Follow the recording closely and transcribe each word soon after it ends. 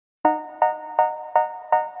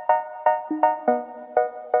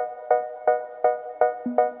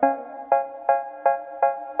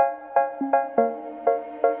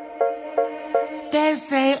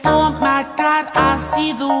oh my God, I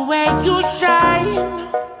see the way you shine.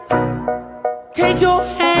 Take your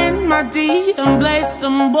hand, my dear, and place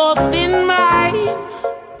them both in mine.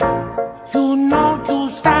 You know you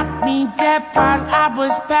stopped me dead while I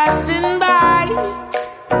was passing by.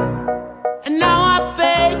 And now I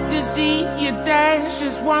beg to see you dance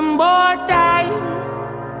just one more time.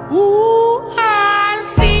 Ooh, I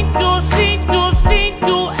see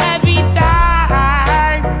you every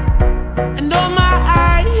time. And oh my,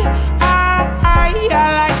 I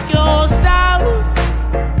like your style.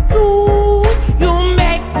 You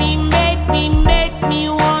make me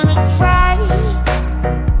wanna cry.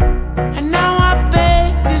 And now I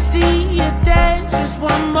beg to see you dance just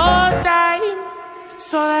one more time.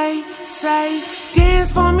 So they say,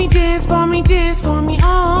 dance for me, dance for me, dance for me,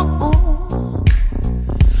 oh.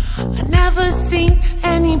 I never seen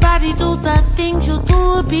anybody do the things you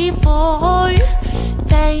do before.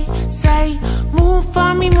 They say, move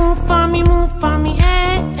for me, move for me, move for me,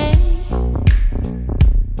 eh.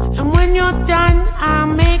 And when you're done, I'll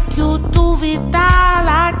make you do it all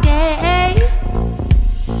again.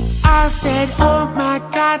 I said, oh my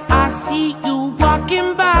God, I see you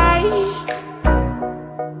walking by.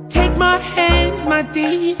 Take my hands, my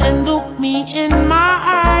dear, and look me in my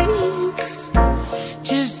eyes.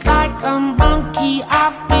 Just like a monkey,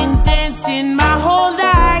 I've been dancing my whole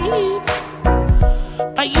life.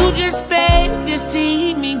 But you just beg to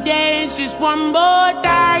see me dance just one more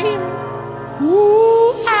time.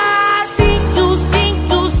 Ooh, I see you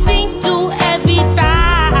every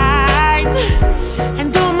time.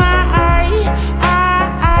 And oh my, I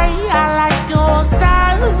like your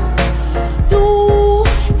style.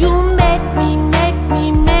 You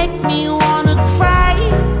make me wanna cry.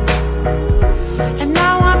 And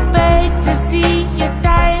now I beg to see you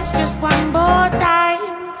dance just one more time.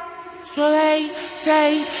 So they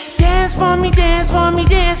say, dance for me, dance for me,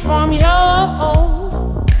 dance for me,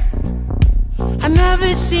 oh. I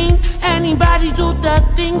never seen anybody do the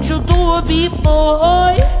things you do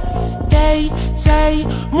before. They say,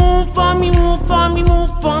 move for me, move for me, move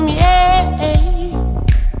for me, eh.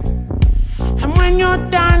 And when you're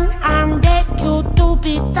done, I'll make you do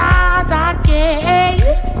it all again.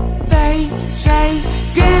 They say,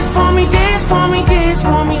 dance for me, dance for me, dance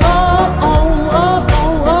for me, oh.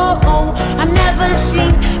 I never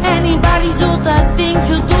seen anybody do the things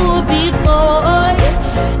you do before.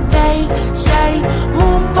 They say,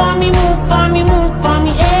 move for me, move for me, move for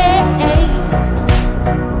me, eh.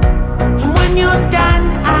 And when you're done,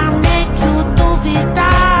 I'll make you do it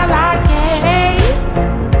all again.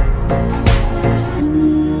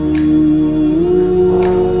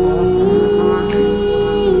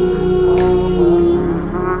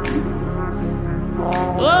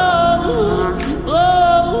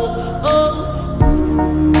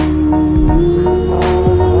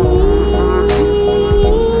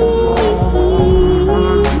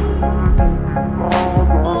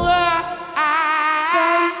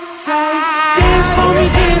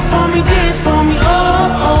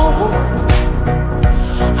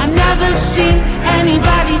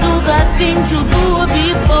 Anybody do the things you do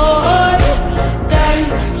before. They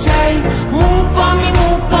say, move for me,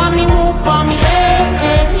 move for me, move for me, eh.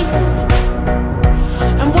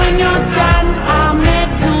 And when you're done, I'll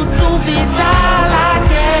make you do it all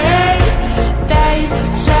again. They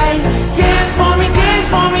say, dance for me, dance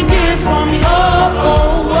for me, dance for me, oh.